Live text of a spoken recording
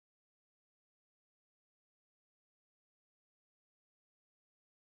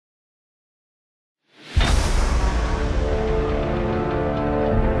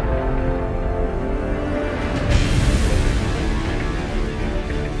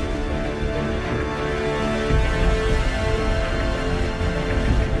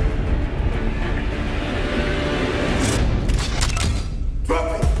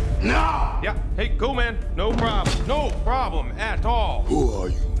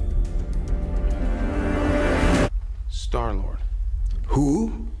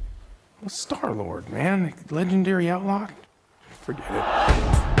Star-Lord, man. Legendary outlaw. Forget it.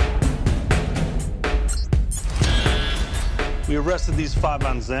 We arrested these 5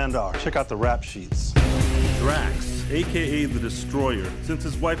 on Xandar. Check out the rap sheets. Drax, a.k.a. the Destroyer. Since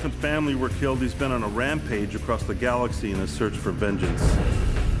his wife and family were killed, he's been on a rampage across the galaxy in his search for vengeance.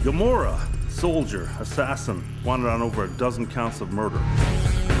 Gamora, soldier, assassin, wanted on over a dozen counts of murder.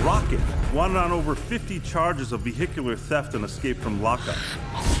 Rocket, wanted on over 50 charges of vehicular theft and escape from lockup.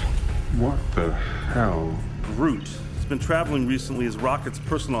 What the hell? Groot has been traveling recently as Rocket's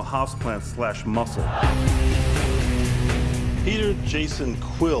personal houseplant / muscle. Peter Jason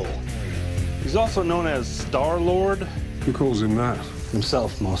Quill. He's also known as Star-Lord. Who calls him that?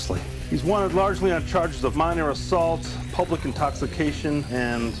 Himself, mostly. He's wanted largely on charges of minor assault, public intoxication,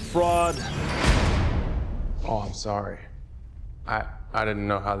 and fraud. Oh, I'm sorry. I didn't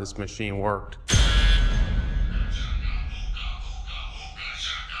know how this machine worked.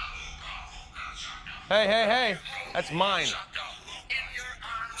 Hey, that's mine.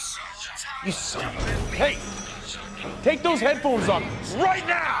 You son of a... Hey, take those headphones off right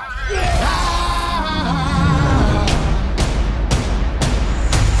now!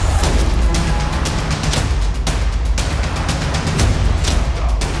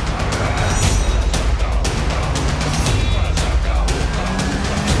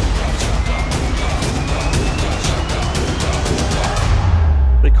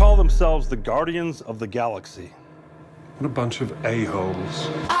 They call themselves the Guardians of the Galaxy. What a bunch of a-holes.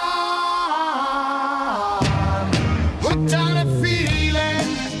 Hooked on a feeling.